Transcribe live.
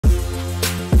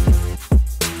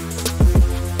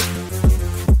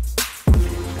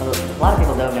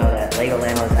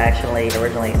Legoland was actually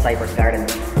originally Cypress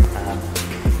Gardens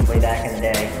way back in the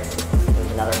day. It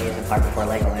was another amusement park before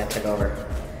Legoland took over.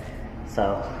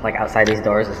 So, like outside these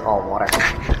doors is all water.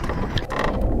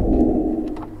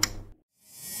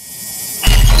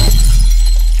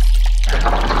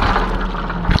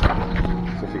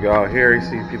 So if you go out here, you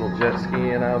see people jet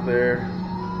skiing out there.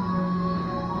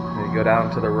 And you go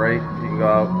down to the right, you can go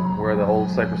out where the old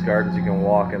Cypress Gardens, you can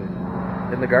walk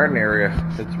in the garden area.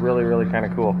 It's really, really kind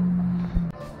of cool.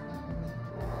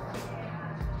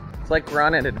 It's like we're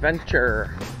on an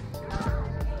adventure.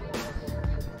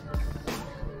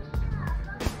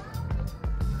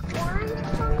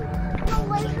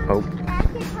 Oh.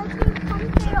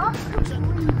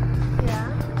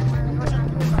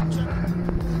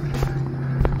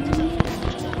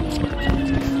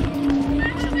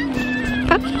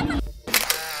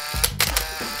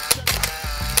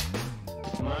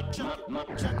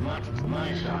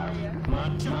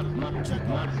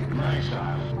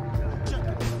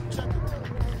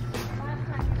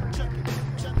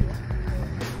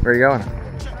 Where are you going?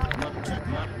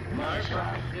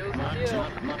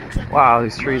 Wow,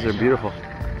 these trees are beautiful.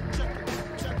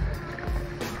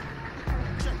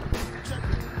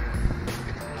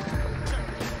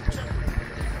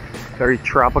 Very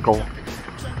tropical.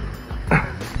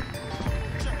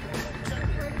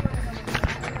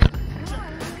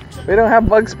 We don't have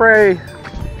bug spray.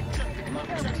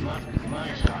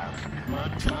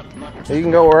 You can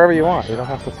go wherever you want. You don't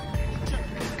have to.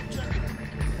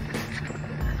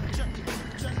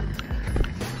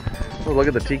 Oh, look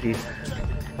at the tiki.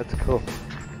 That's cool.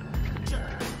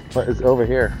 What is over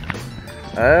here?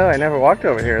 Oh, I never walked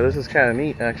over here. This is kind of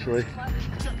neat, actually.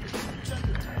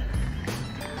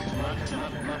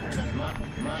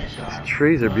 These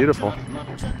trees are beautiful.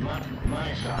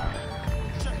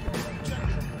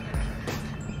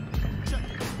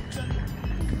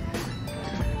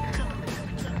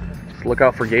 Just look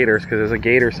out for gators, because there's a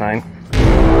gator sign.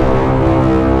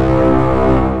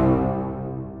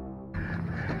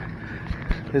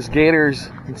 There's gators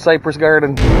in Cypress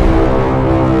Garden.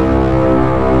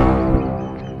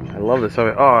 I love this.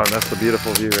 Oh, that's a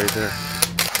beautiful view right there.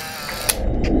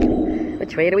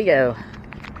 Which way do we go?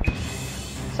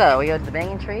 So, we go to the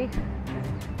banyan tree,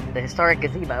 the historic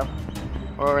gazebo,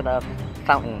 or the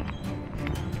fountain,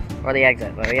 or the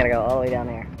exit, but we gotta go all the way down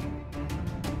there.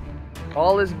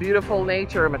 All this beautiful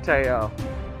nature, Mateo,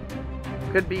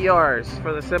 could be yours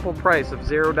for the simple price of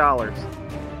 $0.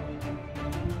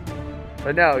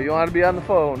 But no, you want to be on the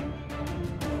phone.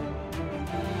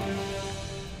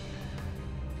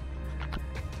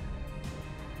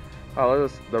 Oh,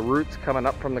 look at the roots coming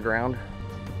up from the ground.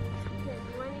 Okay,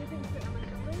 do you want anything to put on my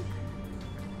shoulders?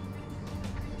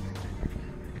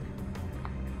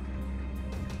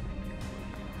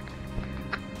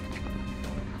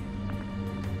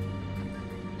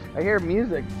 I hear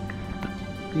music.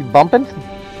 You bumping?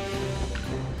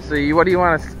 So what do you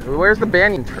want to? Where's the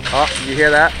banyan tree? Oh, you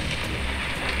hear that?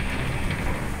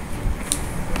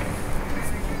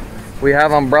 We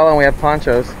have umbrella and we have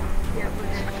ponchos. Yeah,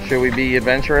 Should we be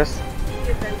adventurous?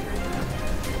 be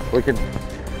adventurous. We could.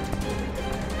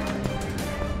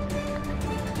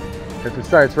 If it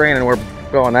starts raining, we're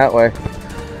going that way.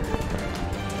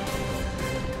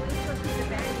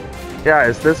 Yeah,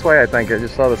 it's this way, I think. I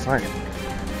just saw the sign.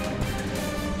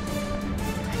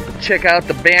 Check out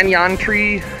the banyan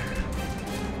tree.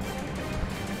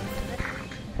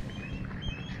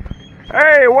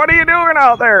 Hey, what are you doing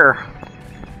out there?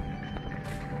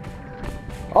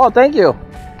 Oh, thank you.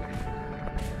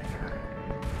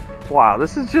 Wow,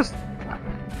 this is just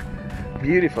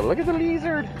beautiful. Look at the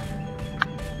lizard.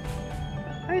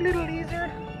 Hey, little lizard.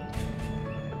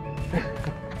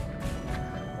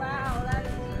 Wow, that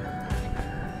is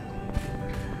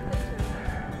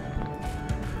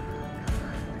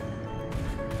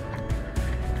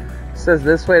It says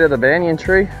this way to the banyan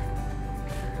tree.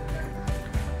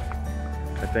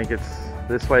 I think it's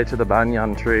this way to the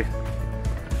banyan tree.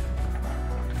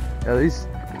 Yeah, these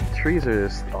trees are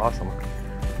just awesome.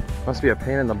 Must be a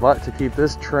pain in the butt to keep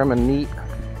this trim and neat.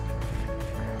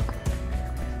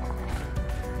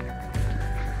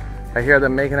 I hear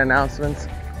them making announcements.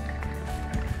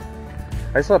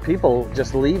 I saw people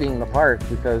just leaving the park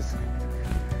because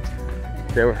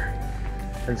they were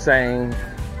saying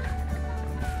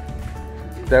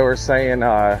what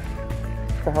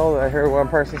the hell, I heard one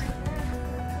person,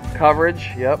 coverage,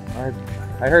 yep.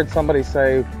 I heard somebody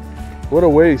say, what a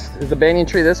waste. Is the banyan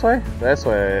tree this way? This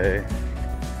way.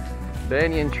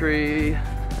 Banyan tree.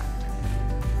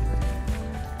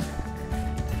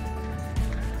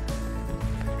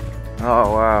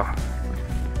 Oh wow.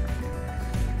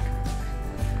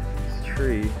 This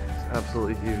tree is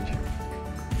Absolutely huge.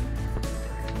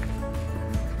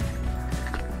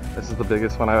 This is the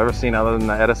biggest one I've ever seen other than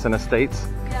the Edison Estates.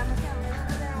 Yeah, I'm gonna right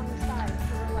there on the side to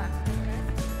the left, okay?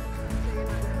 So you're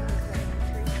not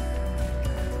gonna miss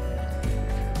that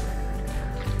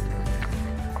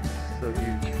tree. So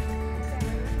huge.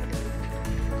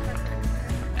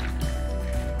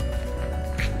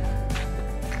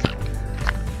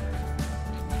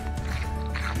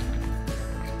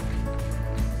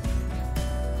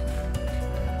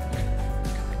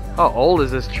 How old is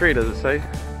this tree, does it say?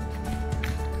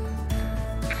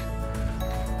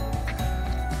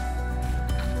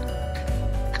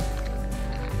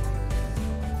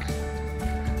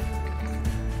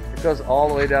 It goes all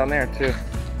the way down there too.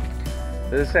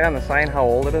 Does it say on the sign how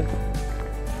old it is?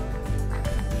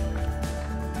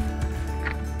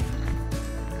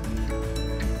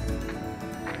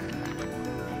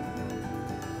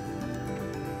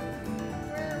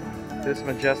 This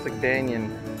majestic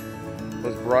banyan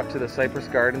was brought to the Cypress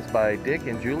Gardens by Dick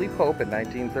and Julie Pope in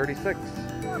 1936.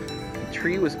 The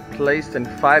tree was placed in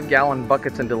 5-gallon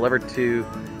buckets and delivered to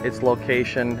its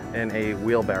location in a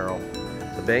wheelbarrow.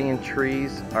 The banyan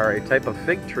trees are a type of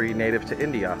fig tree native to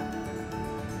India.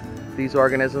 These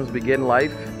organisms begin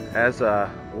life as a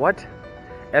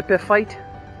epiphyte,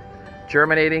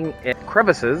 germinating in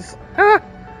crevices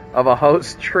of a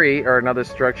host tree or another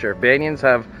structure. Banyans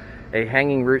have a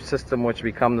hanging root system which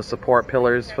become the support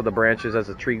pillars for the branches as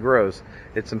the tree grows.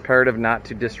 It's imperative not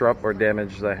to disrupt or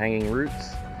damage the hanging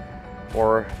roots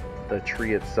or the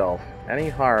tree itself. Any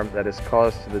harm that is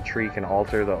caused to the tree can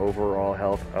alter the overall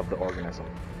health of the organism.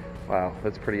 Wow,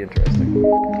 that's pretty interesting.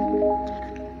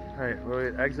 Alright, we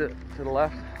exit to the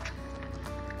left.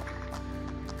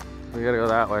 We gotta go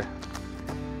that way.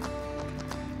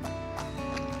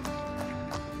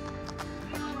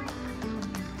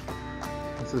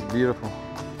 This is beautiful.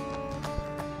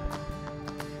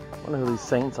 I wonder who these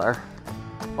saints are.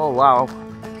 Oh wow,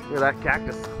 look at that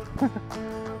cactus.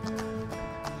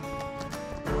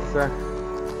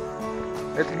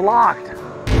 It's blocked.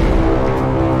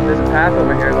 There's a path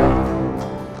over here though.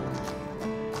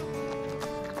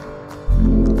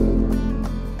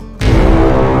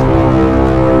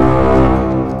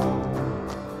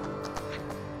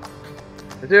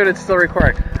 Dude, it's still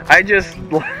recording. I just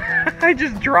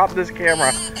dropped this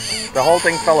camera. The whole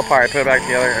thing fell apart. I put it back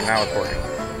together and now it's working.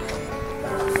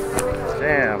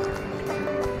 Damn.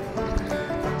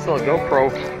 Still a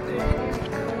GoPro.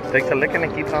 Takes a licking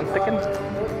and keeps on sticking.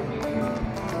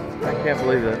 I can't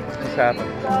believe that this happened.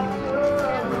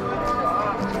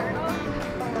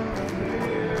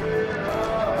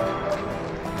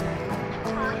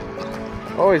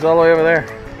 Oh, he's all the way over there.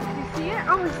 You see it?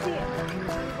 Oh, we see it.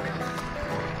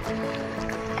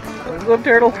 What's up,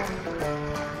 turtle?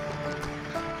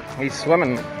 He's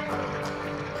swimming.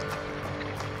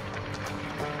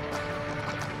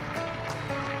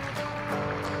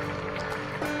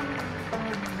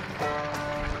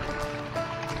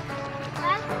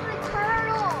 That's the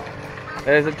turtle.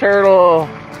 There's a turtle.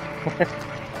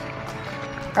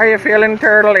 How you feeling,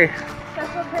 turtley?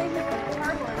 That's so crazy with the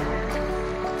turtle in there.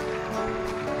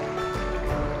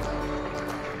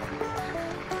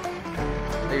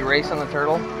 Are you racing the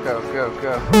turtle? Go, go,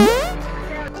 go.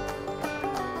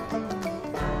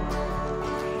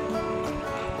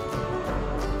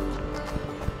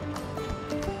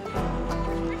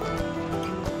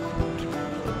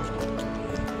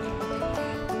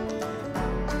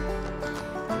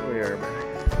 We are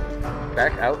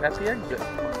back out at the exit,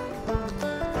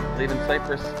 leaving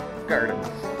Cypress Gardens.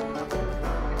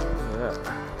 Look at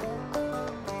that.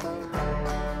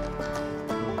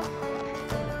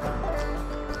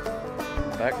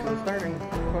 Back to the starting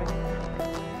point.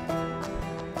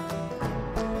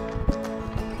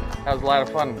 That was a lot of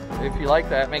fun. If you like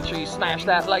that, make sure you smash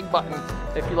that like button.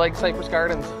 If you like Cypress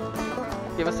Gardens,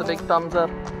 give us a big thumbs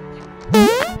up.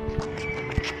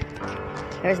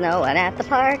 There's no one at the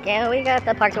park, and we got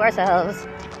the park to ourselves.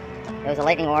 There was a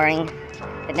lightning warning.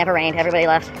 It never rained. Everybody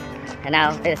left, and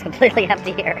now it is completely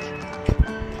empty here.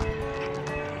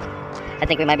 I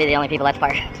think we might be the only people at the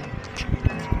park.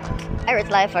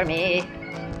 Pirate's life for me.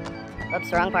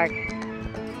 Oops, wrong park.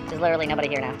 There's literally nobody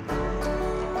here now.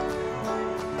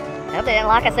 I hope they didn't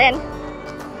lock us in.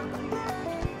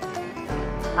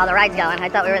 Oh, the ride's going. I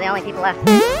thought we were the only people left.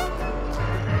 There's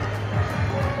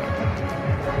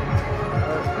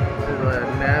a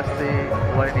nasty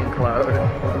lightning cloud.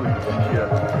 Holy shit.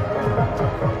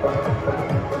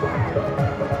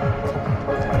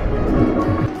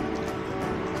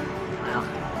 Wow.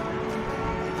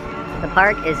 The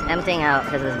park is emptying out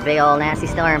because of this big old nasty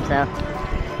storm, so we're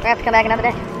gonna have to come back another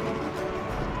day.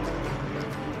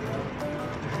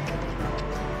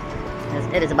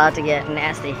 It is about to get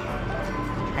nasty.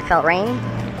 I felt rain.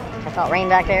 I felt rain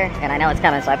back there, and I know it's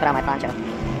coming, so I put on my poncho.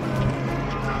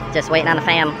 Just waiting on the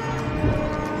fam.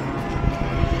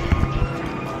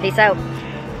 Peace out.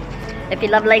 If you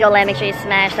love Legoland, make sure you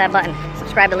smash that button.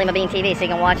 Subscribe to Lima Bean TV so you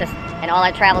can watch us and all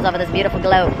our travels over this beautiful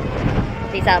globe.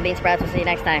 Peace out, Bean Sprouts. We'll see you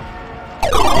next time.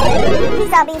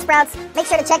 Peace out, Bean Sprouts. Make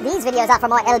sure to check these videos out for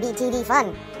more LBTV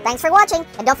fun. Thanks for watching,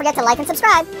 and don't forget to like and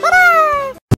subscribe. Bye-bye!